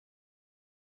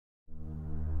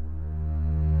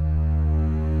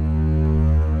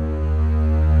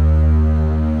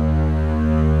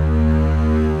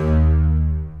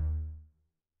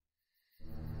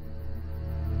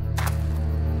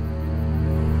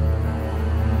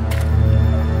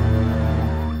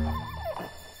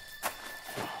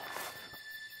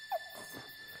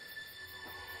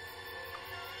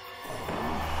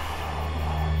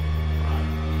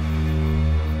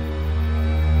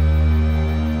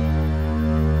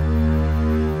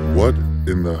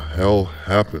in the hell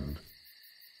happened?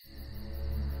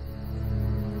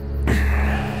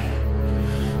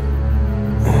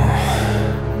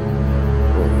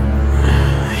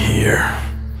 Here,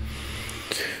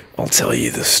 I'll tell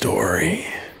you the story.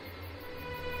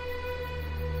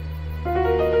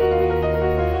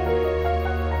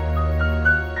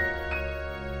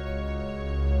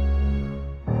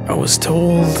 I was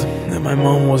told that my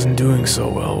mom wasn't doing so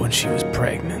well when she was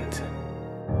pregnant.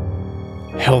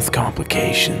 Health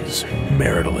complications,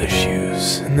 marital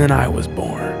issues, and then I was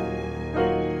born.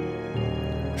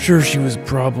 Sure, she was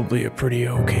probably a pretty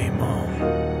okay mom.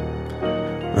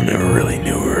 I never really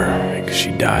knew her because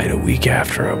she died a week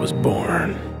after I was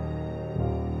born.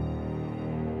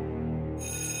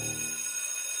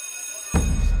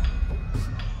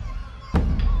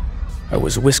 I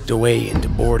was whisked away into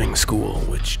boarding school,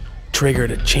 which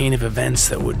triggered a chain of events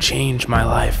that would change my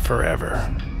life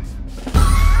forever.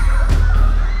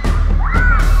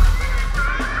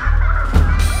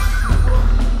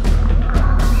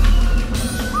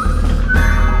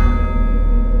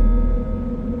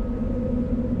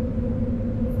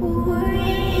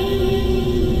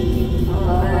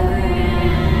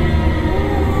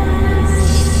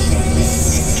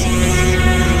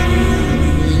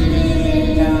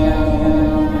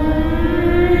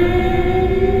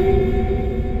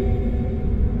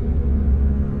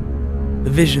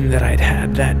 The vision that I'd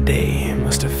had that day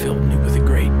must have filled me with a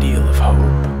great deal of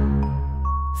hope.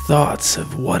 Thoughts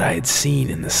of what I'd seen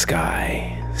in the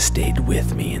sky stayed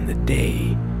with me in the day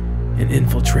and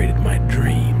infiltrated my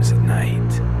dreams at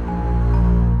night.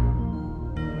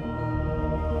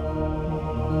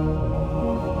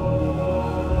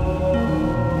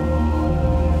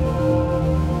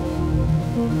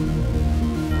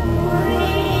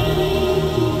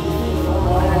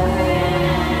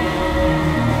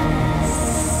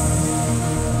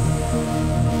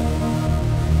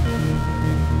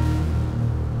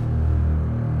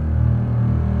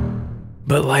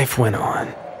 But life went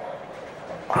on.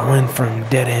 I went from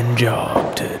dead-end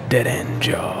job to dead-end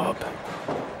job,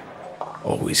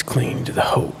 always clinging to the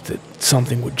hope that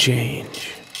something would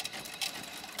change.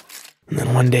 And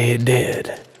then one day it did.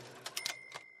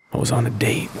 I was on a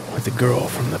date with a girl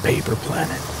from the paper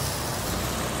planet.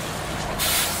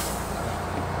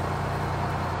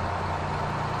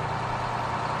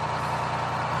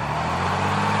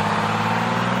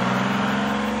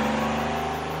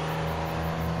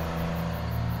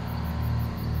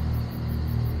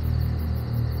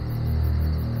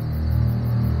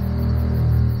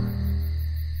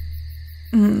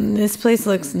 This place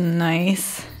looks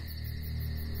nice.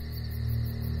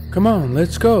 Come on,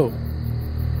 let's go.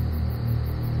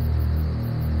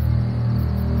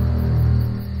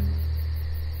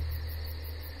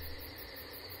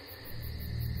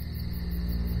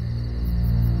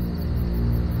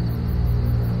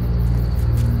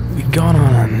 We'd gone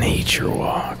on a nature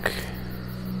walk,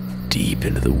 deep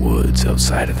into the woods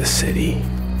outside of the city.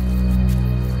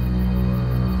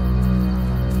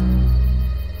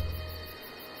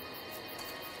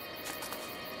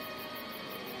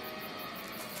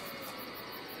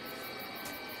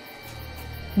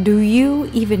 Do you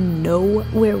even know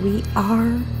where we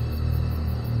are?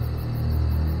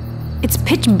 It's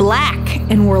pitch black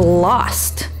and we're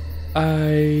lost.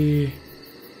 And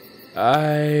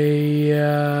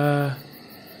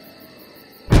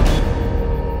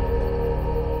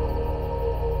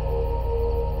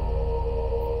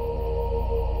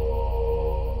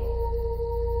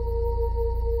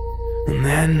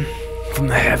then, from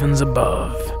the heavens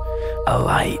above, a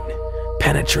light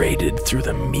penetrated through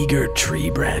the meager tree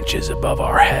branches above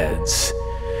our heads,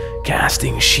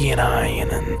 casting she and I in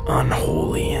an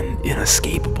unholy and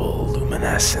inescapable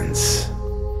luminescence.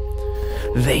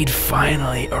 They'd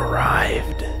finally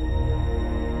arrived,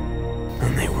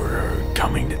 and they were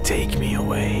coming to take me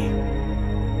away.